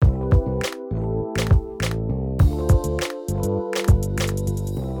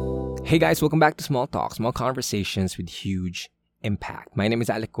Hey guys, welcome back to Small Talk, small conversations with huge impact. My name is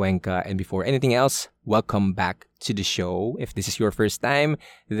Alec Cuenca, and before anything else, welcome back to the show. If this is your first time,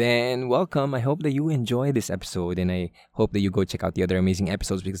 then welcome. I hope that you enjoy this episode, and I hope that you go check out the other amazing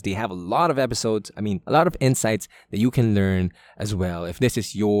episodes because they have a lot of episodes. A lot of insights that you can learn as well. If this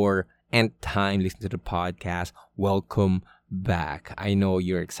is your nth time listening to the podcast, welcome back. I know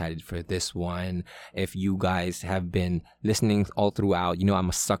you're excited for this one. If you guys have been listening all throughout, you know I'm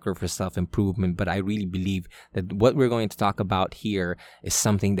a sucker for self-improvement, but I really believe that what we're going to talk about here is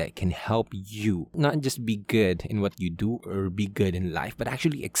something that can help you not just be good in what you do or be good in life, but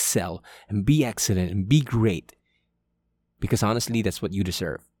actually excel and be excellent and be great. Because honestly, that's what you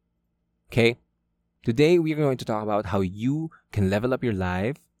deserve. Okay? Today, we're going to talk about how you can level up your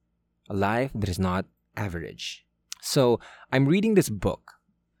life, a life that is not average. So, I'm reading this book,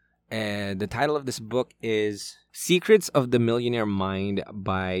 and the title of this book is Secrets of the Millionaire Mind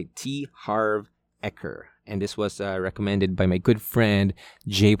by T. Harv Eker. And this was recommended by my good friend,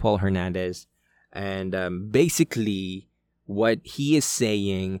 J. Paul Hernandez. And basically, what he is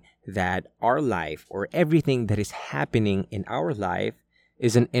saying that our life or everything that is happening in our life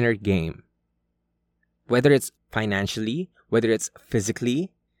is an inner game. Whether it's financially, whether it's physically,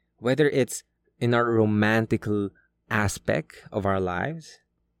 whether it's in our romantical aspect of our lives,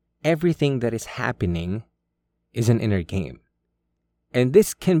 everything that is happening is an inner game. And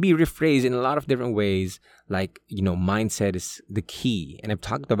this can be rephrased in a lot of different ways, like, mindset is the key. And I've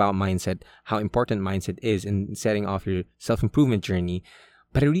talked about mindset, how important mindset is in setting off your self-improvement journey.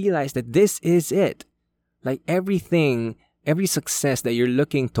 But I realized that this is it. Like everything, every success that you're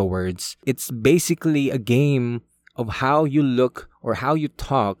looking towards, it's basically a game of how you look or how you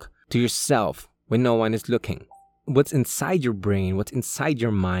talk to yourself when no one is looking. What's inside your brain, what's inside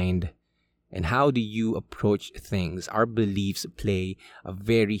your mind, and how do you approach things. Our beliefs play a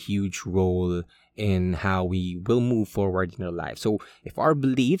very huge role in how we will move forward in our life. So if our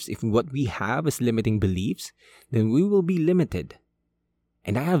beliefs, if what we have is limiting beliefs, then we will be limited.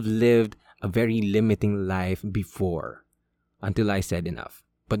 And I have lived a very limiting life before until I said enough.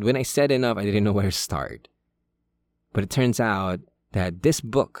 But when I said enough, I didn't know where to start. But it turns out that this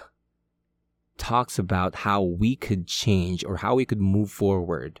book talks about how we could change or how we could move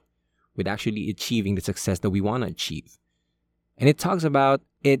forward with actually achieving the success that we want to achieve. And it talks about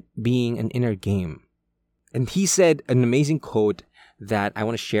it being an inner game. And he said an amazing quote that I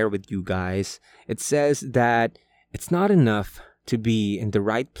want to share with you guys. It says that it's not enough to be in the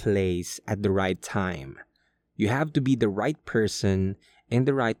right place at the right time. You have to be the right person in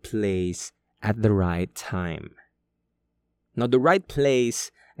the right place at the right time. Now, the right place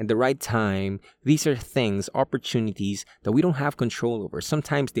and the right time, these are things, opportunities that we don't have control over.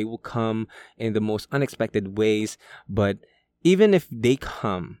 Sometimes they will come in the most unexpected ways, but even if they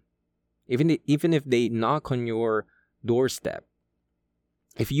come, even if they knock on your doorstep,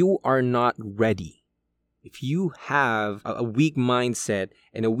 if you are not ready, if you have a weak mindset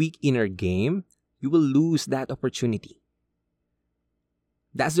and a weak inner game, you will lose that opportunity.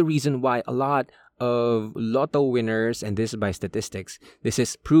 That's the reason why a lot of lotto winners, and this is by statistics, this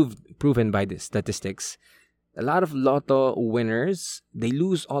is proven by the statistics, a lot of lotto winners, they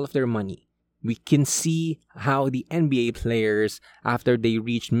lose all of their money. We can see how the NBA players, after they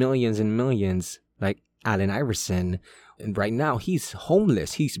reach millions and millions, like Allen Iverson, and right now he's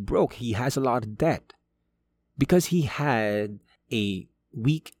homeless, he's broke, he has a lot of debt because he had a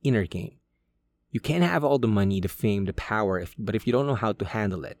weak inner game. You can't have all the money, the fame, the power, but if you don't know how to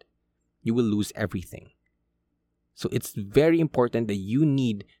handle it, you will lose everything. So it's very important that you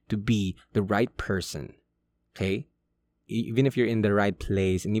need to be the right person, okay? Even if you're in the right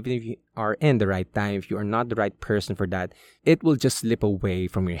place and even if you are in the right time, if you are not the right person for that, it will just slip away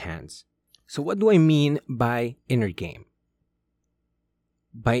from your hands. So what do I mean by inner game?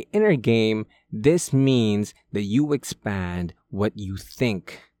 By inner game, this means that you expand what you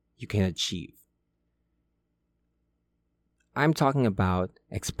think you can achieve. I'm talking about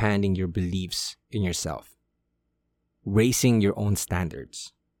expanding your beliefs in yourself, raising your own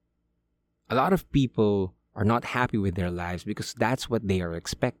standards. A lot of people are not happy with their lives because that's what they are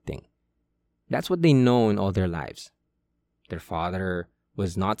expecting. That's what they know in all their lives. Their father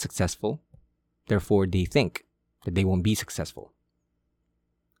was not successful, therefore they think that they won't be successful.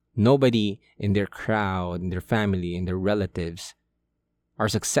 Nobody in their crowd, in their family, in their relatives are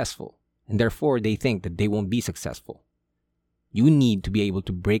successful, and therefore they think that they won't be successful. You need to be able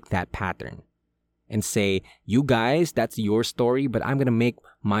to break that pattern and say, you guys, that's your story, but I'm going to make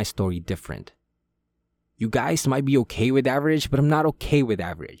my story different. You guys might be okay with average, but I'm not okay with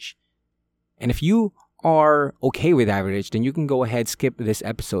average. And if you are okay with average, then you can go ahead, skip this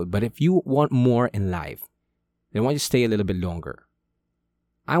episode. But if you want more in life, then I want you to stay a little bit longer.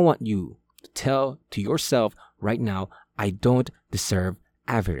 I want you to tell to yourself right now, I don't deserve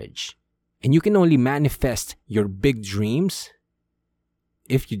average. And you can only manifest your big dreams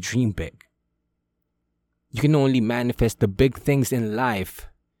if you dream big. You can only manifest the big things in life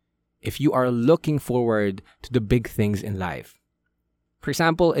if you are looking forward to the big things in life. For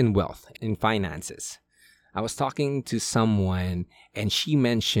example, in wealth, in finances. I was talking to someone and she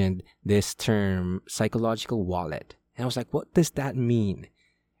mentioned this term, psychological wallet. And I was like, what does that mean?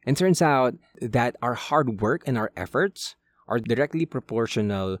 And turns out that our hard work and our efforts are directly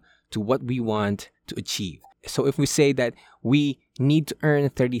proportional to what we want to achieve. So if we say that we need to earn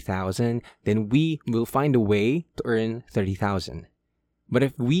 30,000, then we will find a way to earn 30,000. But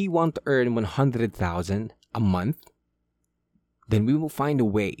if we want to earn 100,000 a month, then we will find a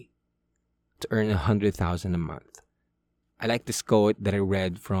way to earn 100,000 a month. I like this quote that I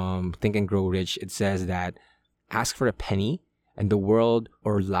read from Think and Grow Rich. It says that ask for a penny and the world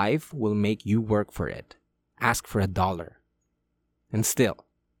or life will make you work for it. Ask for $1 and still,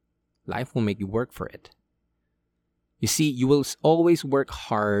 life will make you work for it. You see, you will always work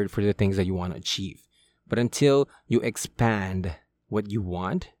hard for the things that you want to achieve. But until you expand what you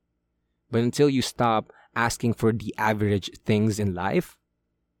want, but until you stop asking for the average things in life,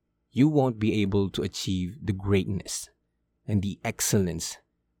 you won't be able to achieve the greatness and the excellence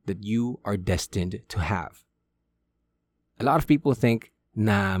that you are destined to have. A lot of people think,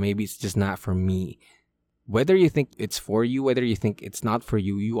 nah, maybe it's just not for me. Whether you think it's for you, whether you think it's not for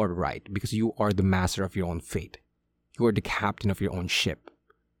you, you are right because you are the master of your own fate. You are the captain of your own ship.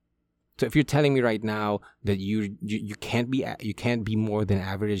 So if you're telling me right now that you can't be more than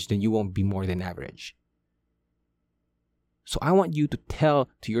average, then you won't be more than average. So I want you to tell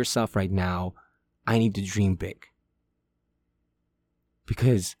to yourself right now, I need to dream big.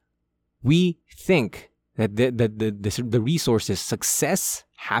 Because we think that the resources, success,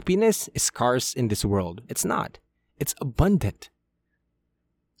 happiness is scarce in this world. It's not. It's abundant.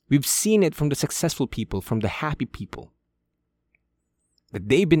 We've seen it from the successful people, from the happy people. That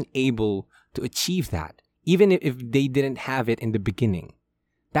they've been able to achieve that, even if they didn't have it in the beginning.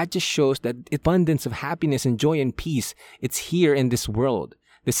 That just shows that abundance of happiness and joy and peace, it's here in this world.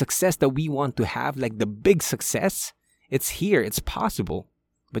 The success that we want to have, like the big success, it's here, it's possible.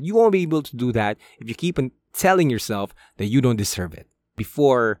 But you won't be able to do that if you keep on telling yourself that you don't deserve it.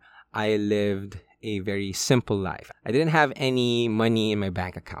 Before, I lived a very simple life. I didn't have any money in my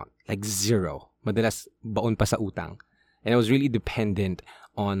bank account, like zero. Madalas baon pa sa utang. And I was really dependent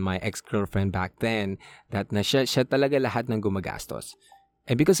on my ex-girlfriend back then that na siya talaga lahat ng gumagastos.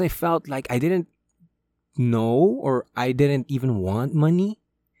 And because I felt like I didn't know or I didn't even want money,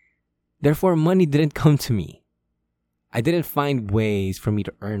 therefore money didn't come to me. I didn't find ways for me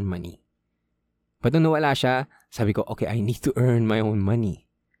to earn money. But nung nawala siya, sabi ko, okay, I need to earn my own money.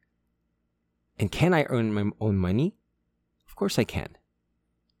 And can I earn my own money? Of course I can.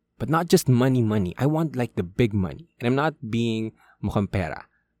 But not just money. I want like the big money. And I'm not being mukhang pera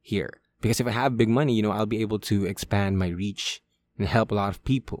here. Because if I have big money, I'll be able to expand my reach and help a lot of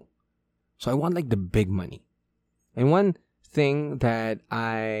people. So I want like the big money. And one thing that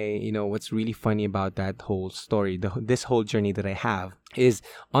what's really funny about that whole story, this whole journey that I have is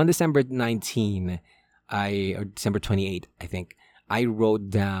on December 19, or December 28, I think, I wrote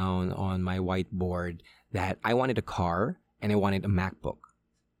down on my whiteboard that I wanted a car and I wanted a MacBook.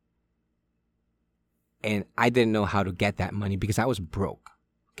 And I didn't know how to get that money because I was broke.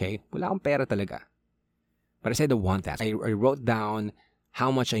 Okay? Wala akong pera talaga. But I said I want that. I wrote down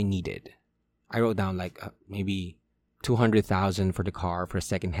how much I needed. I wrote down like maybe 200,000 for the car, for a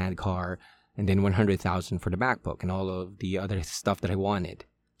second-hand car, and then 100,000 for the MacBook and all of the other stuff that I wanted.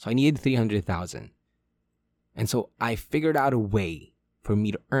 So I needed 300,000. And so I figured out a way for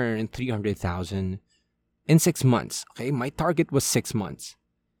me to earn 300,000 in 6 months. Okay? My target was 6 months.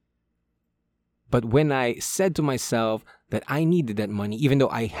 But when I said to myself that I needed that money, even though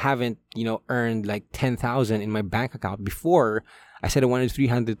I haven't, earned like 10,000 in my bank account before, I said I wanted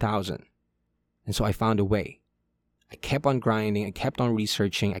 300,000. And so I found a way. I kept on grinding. I kept on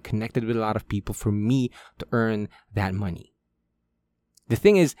researching. I connected with a lot of people for me to earn that money. The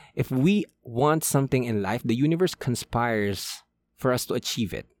thing is, if we want something in life, the universe conspires for us to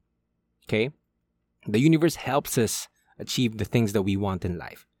achieve it. Okay? The universe helps us achieve the things that we want in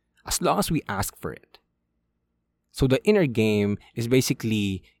life, as long as we ask for it. So the inner game is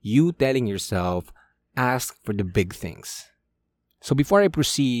basically you telling yourself, ask for the big things. So before I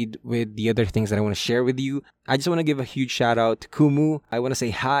proceed with the other things that I want to share with you, I just want to give a huge shout out to Kumu. I want to say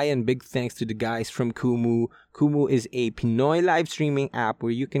hi and big thanks to the guys from Kumu. Kumu is a Pinoy live streaming app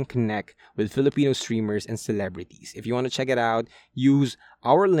where you can connect with Filipino streamers and celebrities. If you want to check it out, use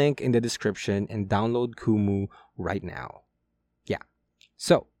our link in the description and download Kumu right now. Yeah.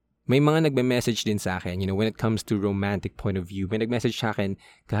 So, may mga nagme-message din sa akin, when it comes to romantic point of view. May nag-message sa akin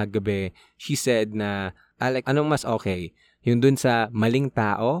kahagabi. She said na, Alec, anong mas okay? Yung dun sa maling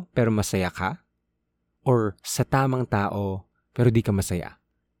tao pero masaya ka? Or sa tamang tao pero di ka masaya?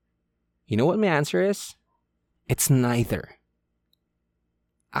 You know what my answer is? It's neither.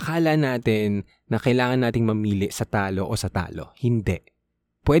 Akala natin na kailangan nating mamili sa talo o sa talo. Hindi.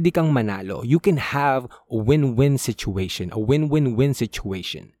 Pwede kang manalo. You can have a win-win situation. A win-win-win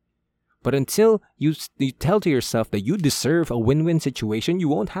situation. But until you tell to yourself that you deserve a win-win situation, you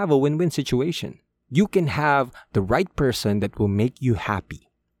won't have a win-win situation. You can have the right person that will make you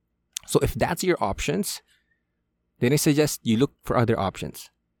happy. So if that's your options, then I suggest you look for other options.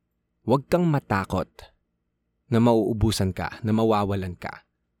 Huwag kang matakot na mauubusan ka, na mawawalan ka.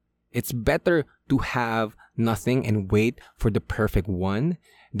 It's better to have nothing and wait for the perfect one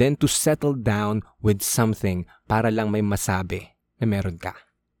than to settle down with something para lang may masabi na meron ka.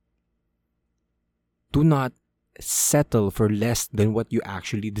 Do not settle for less than what you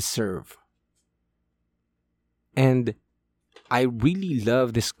actually deserve. And I really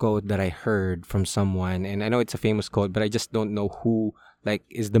love this quote that I heard from someone, and I know it's a famous quote, but I just don't know who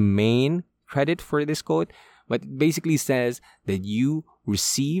is the main credit for this quote. But it basically says that you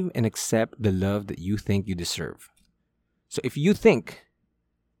receive and accept the love that you think you deserve. So if you think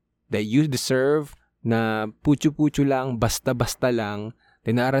that you deserve na puchu-puchu lang, basta-basta lang,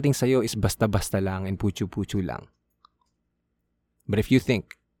 then narating sa'yo is basta-basta lang and puchu-puchu lang. But if you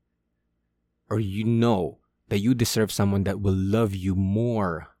think, or you know, that you deserve someone that will love you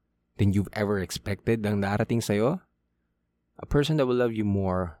more than you've ever expected ang darating sa'yo, a person that will love you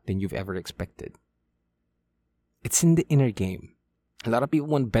more than you've ever expected. It's in the inner game. A lot of people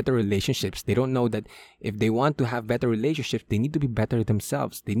want better relationships. They don't know that if they want to have better relationships, they need to be better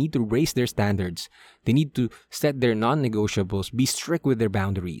themselves. They need to raise their standards. They need to set their non-negotiables, be strict with their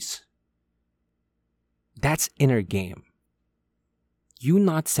boundaries. That's inner game. You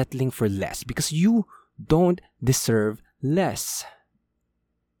not settling for less because you don't deserve less.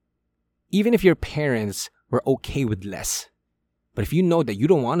 Even if your parents were okay with less, but if you know that you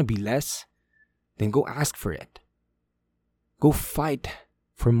don't want to be less, then go ask for it. Go fight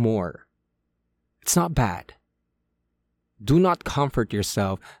for more. It's not bad. Do not comfort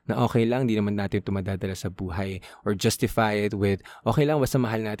yourself na okay lang, di naman natin ito madadala sa buhay, or justify it with, okay lang, basta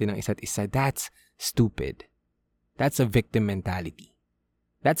mahal natin ang isa't isa. That's stupid. That's a victim mentality.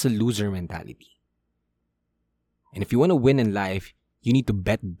 That's a loser mentality. And if you want to win in life, you need to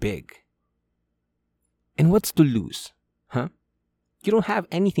bet big. And what's to lose? Huh? You don't have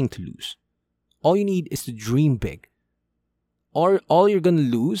anything to lose. All you need is to dream big. Or all you're going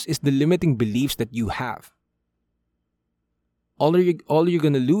to lose is the limiting beliefs that you have. All you're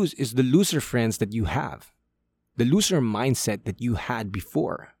going to lose is the loser friends that you have. The loser mindset that you had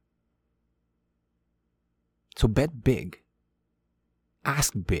before. So bet big.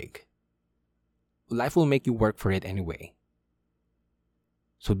 Ask big. Life will make you work for it anyway.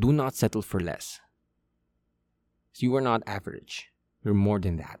 So do not settle for less. So you are not average. You're more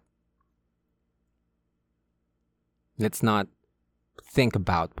than that. Let's not think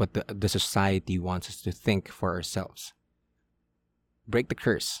about what the society wants us to think for ourselves. Break the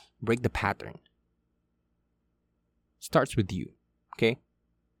curse. Break the pattern. Starts with you. Okay?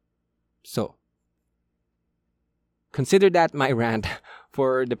 So, consider that my rant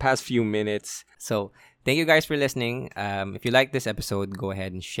for the past few minutes. So, thank you guys for listening. If you like this episode, go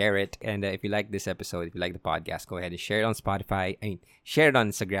ahead and share it. And if you like this episode, if you like the podcast, go ahead and share it on Spotify. Share it on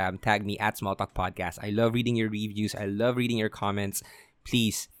Instagram. Tag me at Small Talk Podcast. I love reading your reviews. I love reading your comments.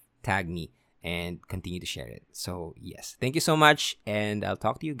 Please tag me and continue to share it. So, yes. Thank you so much. And I'll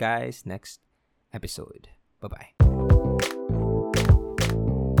talk to you guys next episode. Bye-bye.